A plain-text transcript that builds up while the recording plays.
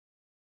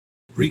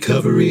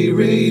Recovery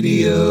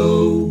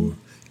Radio,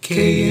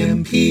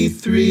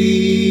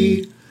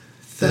 KMP3,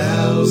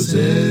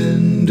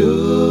 Thousand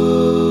Oaks.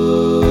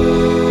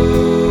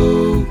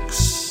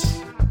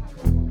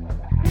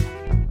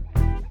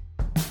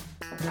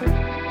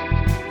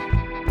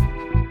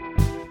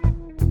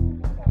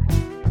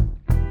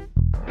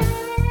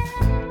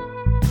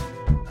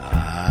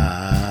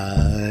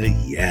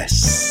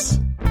 Yes.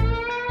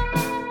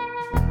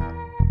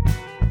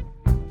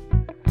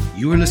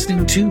 You are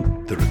listening to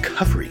the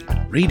Recovery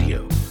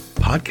Radio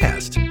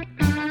podcast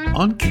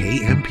on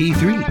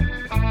KMP3.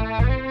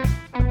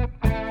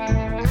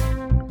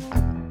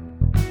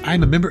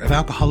 I'm a member of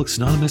Alcoholics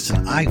Anonymous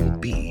and I will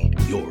be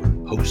your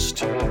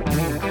host. You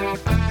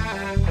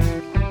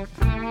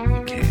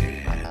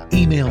can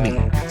email me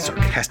at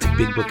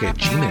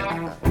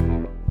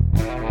sarcasticbigbook@gmail.com.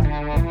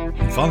 You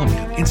can follow me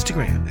on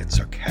Instagram at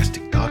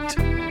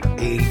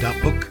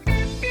sarcastic.a.book.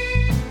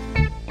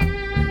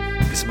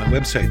 Visit my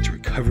website,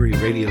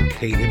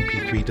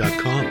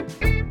 recoveryradiokmp3.com.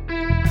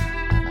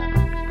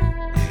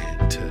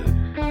 And to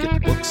get the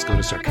books, go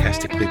to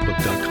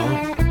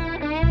sarcasticbigbook.com.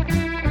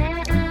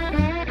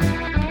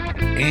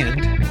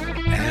 And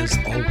as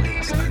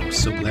always, I'm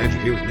so glad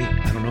you're here with me.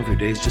 I don't know if your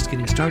day is just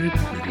getting started.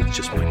 Maybe it's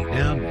just winding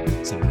down. Maybe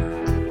it's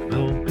somewhere in the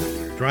middle. Maybe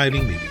you're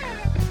driving. Maybe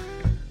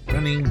you're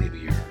running. Maybe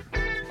you're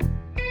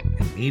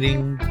in a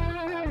meeting.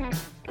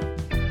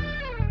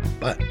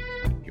 But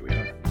here we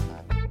are.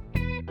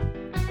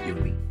 You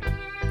and me.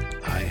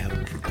 I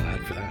am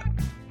glad for that.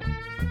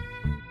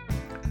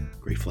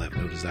 Grateful I have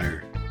no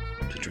desire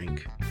to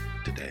drink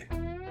today.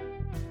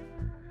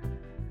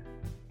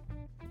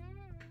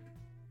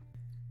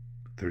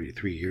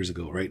 33 years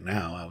ago right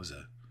now, I was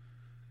a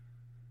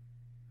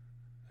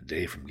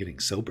day from getting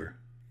sober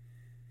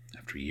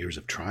after years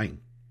of trying.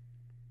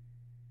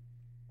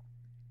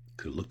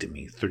 Could have looked at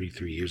me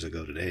 33 years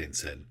ago today and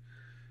said,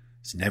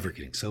 it's never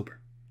getting sober.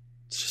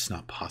 It's just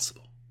not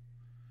possible.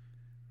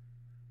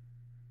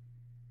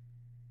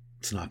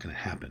 It's not going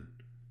to happen.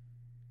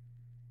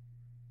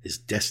 His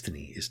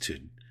destiny is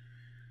to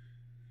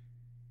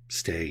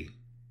stay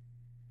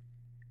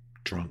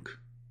drunk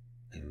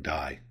and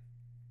die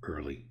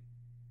early.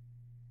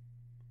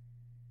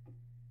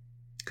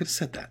 Could have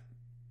said that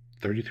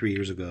 33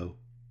 years ago,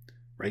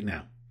 right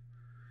now.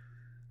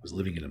 I was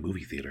living in a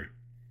movie theater.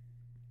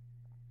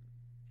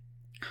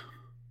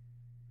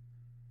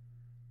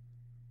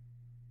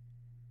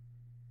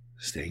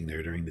 Staying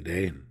there during the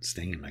day and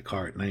staying in my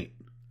car at night.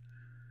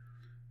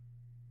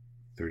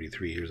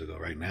 33 years ago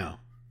right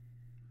now.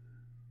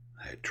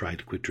 I had tried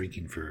to quit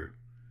drinking for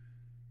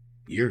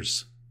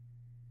years.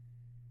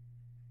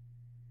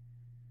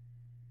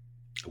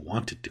 I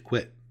wanted to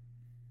quit.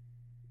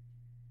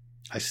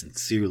 I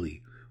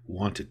sincerely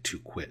wanted to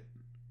quit.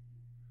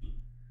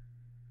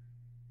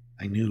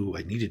 I knew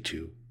I needed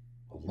to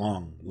a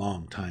long,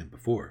 long time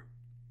before,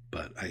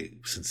 but I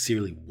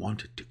sincerely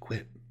wanted to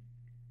quit.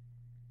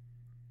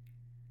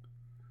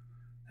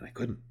 And I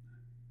couldn't.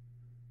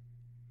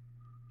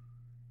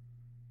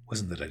 It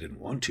wasn't that I didn't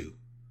want to.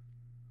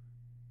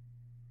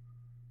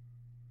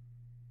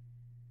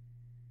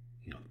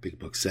 You know, the big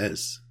book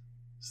says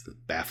it's the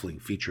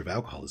baffling feature of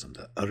alcoholism,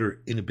 the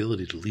utter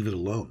inability to leave it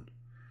alone,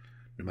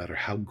 no matter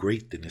how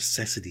great the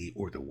necessity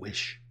or the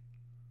wish.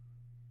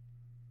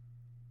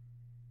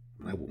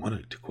 And I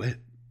wanted to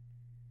quit.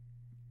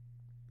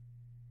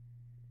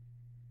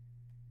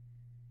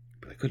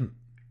 But I couldn't.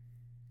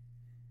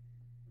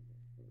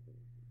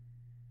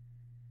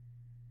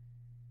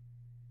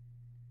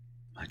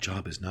 My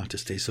job is not to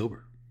stay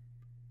sober.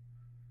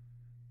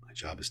 My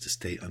job is to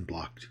stay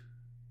unblocked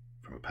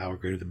from a power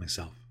greater than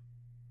myself.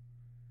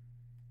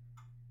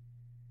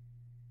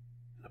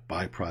 And a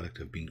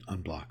byproduct of being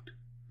unblocked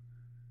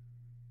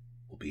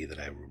will be that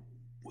I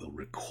will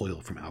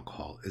recoil from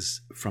alcohol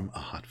as from a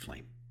hot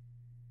flame.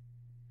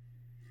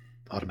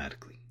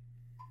 Automatically.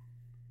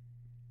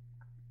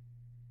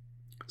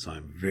 So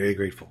I'm very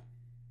grateful.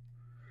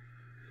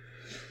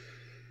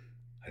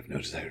 I have no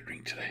desire to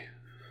drink today.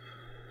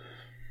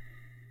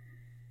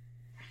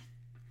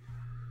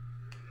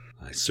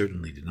 I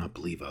certainly did not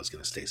believe I was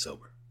going to stay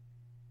sober.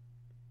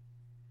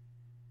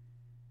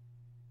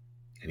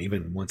 And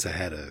even once I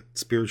had a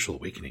spiritual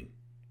awakening,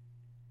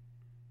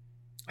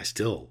 I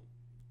still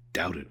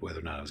doubted whether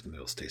or not I was going to be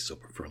able to stay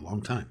sober for a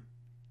long time.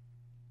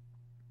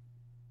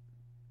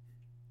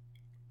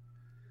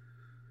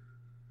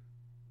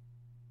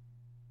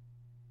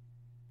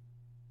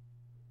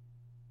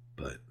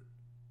 But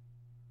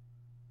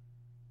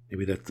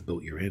maybe that's the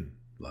boat you're in.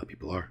 A lot of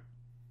people are.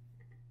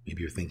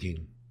 Maybe you're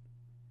thinking,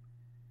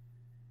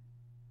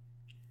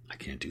 I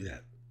can't do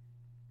that.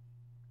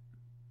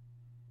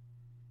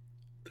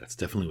 That's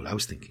definitely what I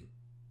was thinking.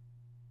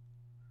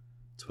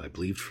 That's what I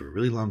believed for a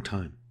really long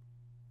time.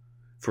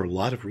 For a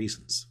lot of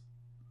reasons.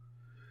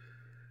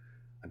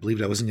 I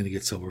believed I wasn't going to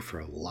get sober for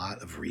a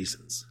lot of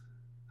reasons.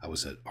 I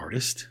was an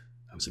artist.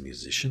 I was a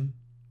musician.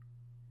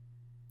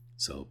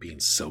 So being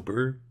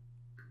sober,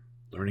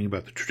 learning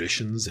about the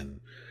traditions and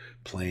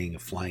playing a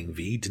flying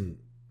V didn't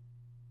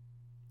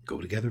go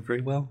together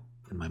very well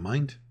in my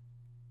mind.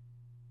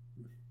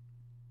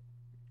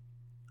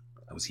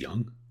 I was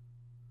young.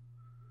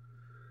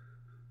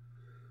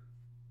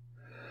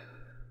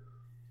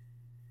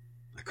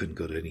 I couldn't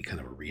go to any kind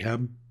of a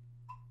rehab.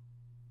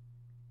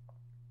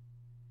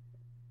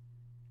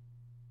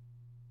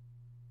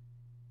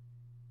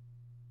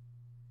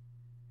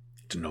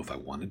 Didn't know if I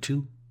wanted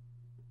to.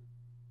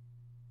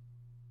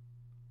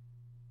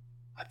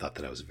 I thought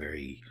that I was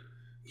very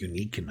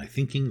unique in my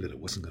thinking, that it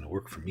wasn't going to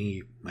work for me.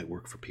 It might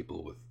work for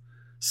people with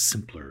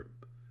simpler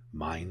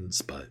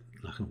minds, but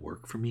not going to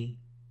work for me.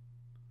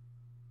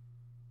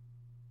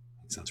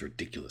 It sounds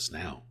ridiculous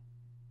now.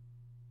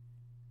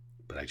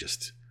 But I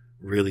just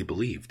really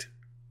believed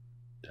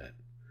that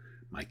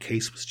my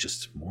case was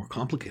just more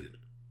complicated.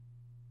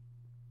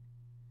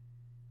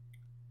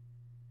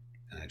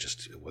 And I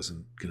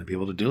wasn't going to be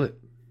able to do it.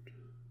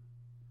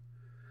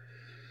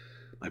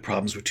 My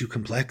problems were too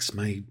complex.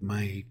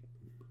 My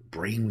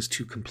brain was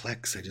too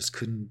complex. I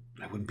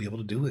wouldn't be able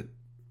to do it.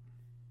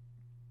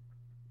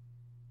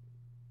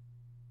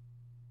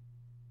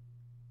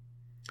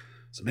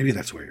 So maybe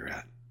that's where you're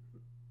at.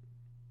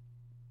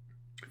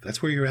 If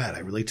that's where you're at, I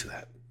relate to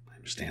that. I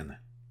understand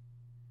that.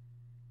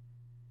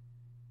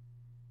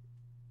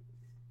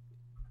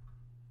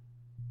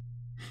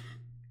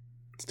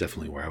 It's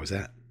definitely where I was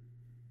at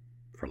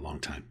for a long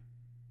time.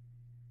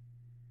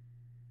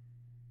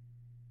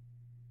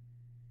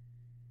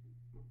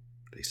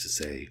 They used to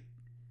say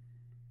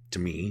to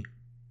me,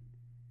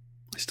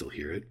 I still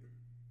hear it,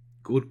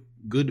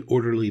 good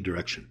orderly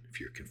direction if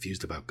you're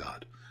confused about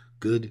God.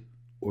 Good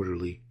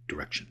orderly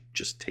direction.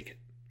 Just take it.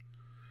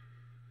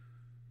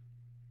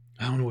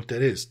 I don't know what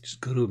that is.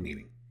 Just go to a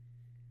meeting.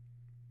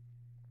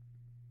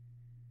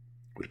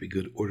 Would it be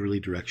good orderly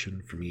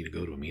direction for me to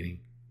go to a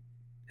meeting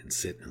and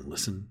sit and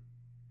listen,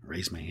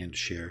 raise my hand to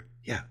share?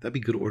 Yeah, that'd be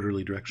good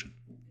orderly direction.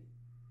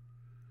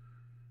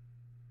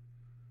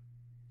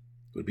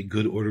 Would it be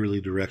good orderly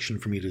direction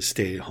for me to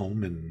stay at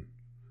home and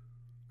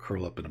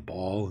curl up in a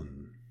ball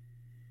and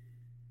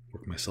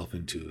work myself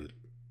into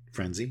a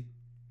frenzy?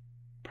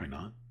 Probably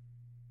not.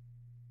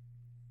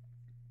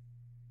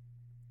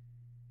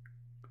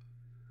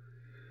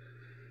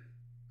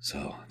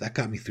 So that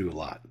got me through a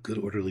lot. Good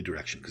orderly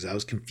direction, because I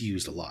was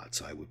confused a lot.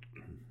 So I would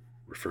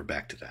refer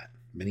back to that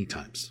many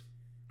times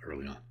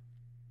early on.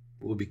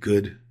 What would be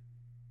good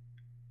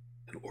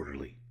and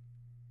orderly?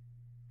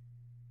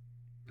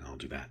 And I'll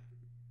do that.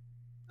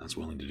 I was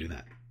willing to do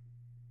that.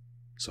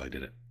 So I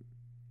did it.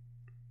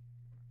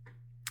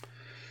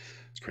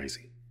 It's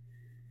crazy.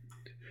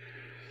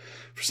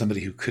 For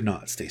somebody who could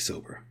not stay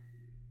sober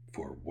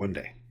for one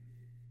day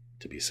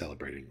to be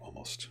celebrating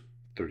almost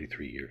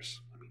 33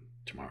 years. I mean,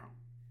 tomorrow.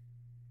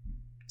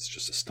 It's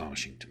just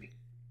astonishing to me.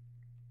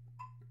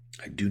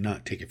 I do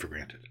not take it for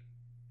granted.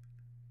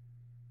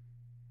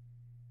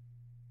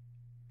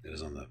 It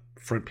is on the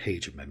front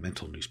page of my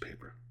mental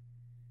newspaper.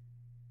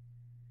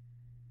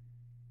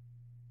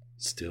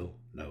 Still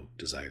no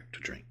desire to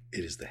drink.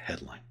 It is the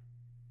headline.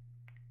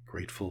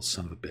 Grateful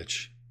son of a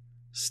bitch,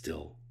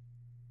 still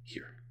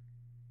here.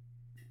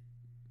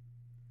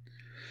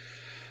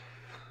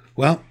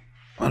 Well,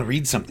 I want to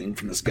read something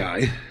from this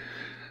guy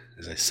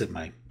as I sip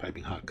my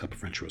piping hot cup of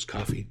French roast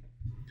coffee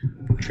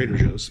from Trader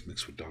Joe's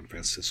mixed with Don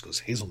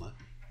Francisco's hazelnut.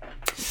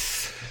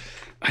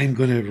 I'm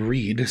going to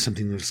read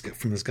something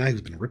from this guy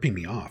who's been ripping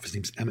me off. His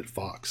name's Emmett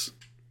Fox.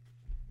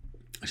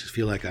 I just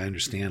feel like I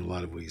understand a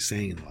lot of what he's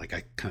saying, and like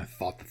I kind of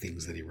thought the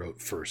things that he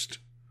wrote first,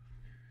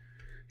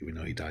 even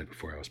though he died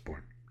before I was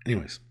born.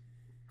 Anyways,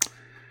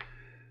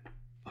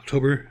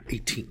 October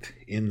 18th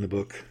in the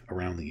book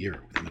Around the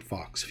Year with Emmett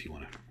Fox, if you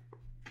want to.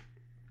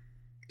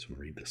 Just want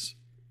to read this.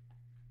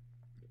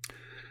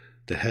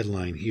 The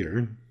headline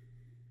here,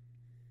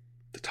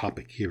 the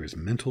topic here is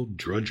Mental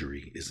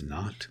Drudgery is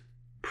Not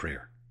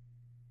Prayer.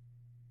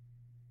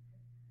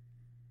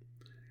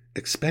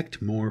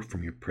 Expect more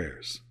from your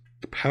prayers.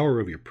 The power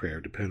of your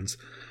prayer depends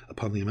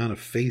upon the amount of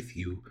faith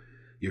you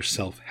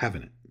yourself have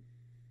in it.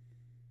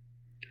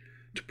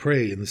 To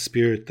pray in the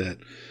spirit that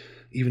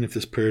even if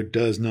this prayer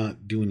does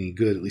not do any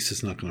good, at least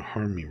it's not going to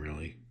harm me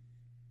really,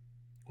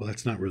 well,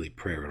 that's not really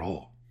prayer at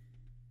all.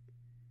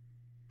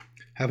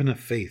 Have enough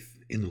faith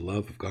in the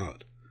love of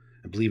God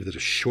and believe that a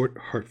short,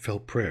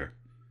 heartfelt prayer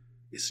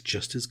is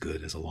just as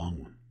good as a long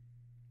one.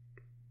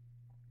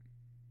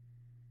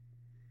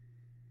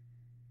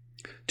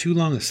 Too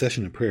long a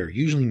session of prayer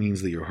usually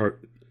means that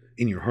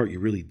in your heart you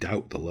really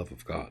doubt the love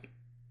of God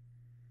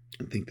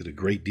and think that a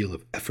great deal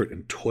of effort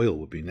and toil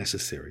would be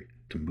necessary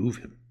to move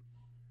him.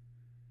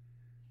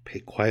 Pray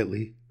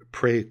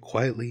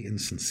quietly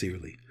and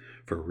sincerely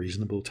for a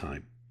reasonable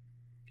time,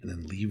 and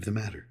then leave the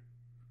matter,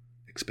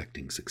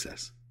 expecting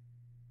success.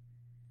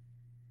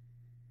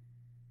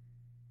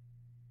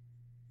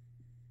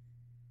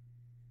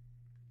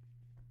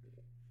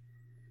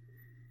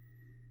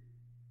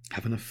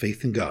 Have enough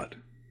faith in God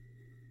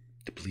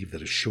to believe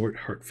that a short,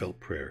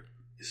 heartfelt prayer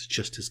is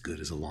just as good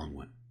as a long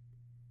one.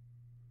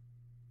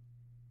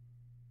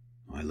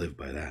 I live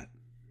by that.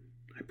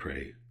 I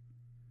pray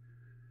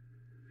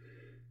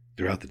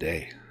throughout the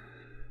day.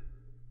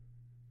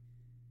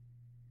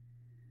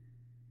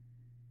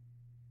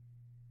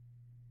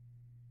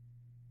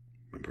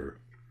 remember.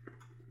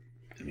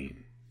 I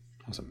mean,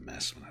 I was a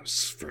mess when I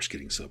was first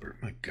getting sober.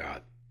 My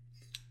God.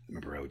 I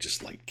remember I would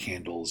just light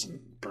candles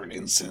and burn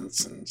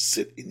incense and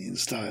sit Indian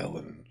style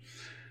and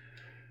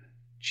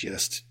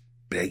just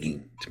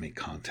begging to make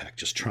contact,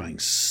 just trying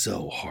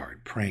so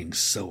hard, praying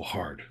so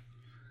hard.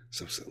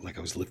 So like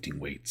I was lifting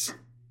weights.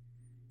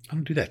 I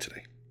don't do that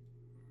today.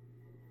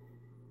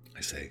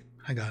 I say,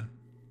 "Hi, God.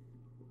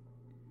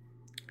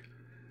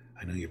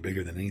 I know you're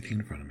bigger than anything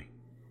in front of me.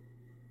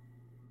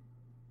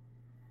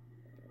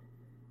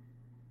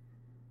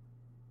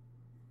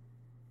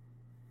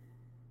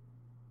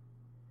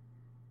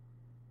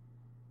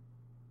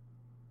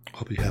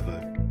 Hope you have a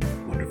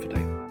wonderful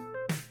day.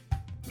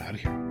 I'm out of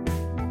here.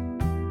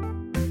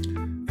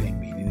 If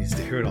anybody needs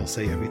to hear it, I'll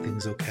say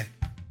everything's okay.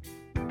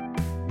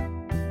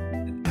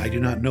 And I do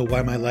not know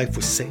why my life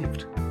was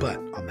saved, but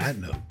on that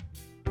note,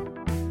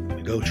 I'm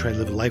going to go try to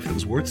live a life that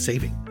was worth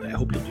saving. I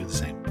hope you'll do the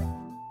same.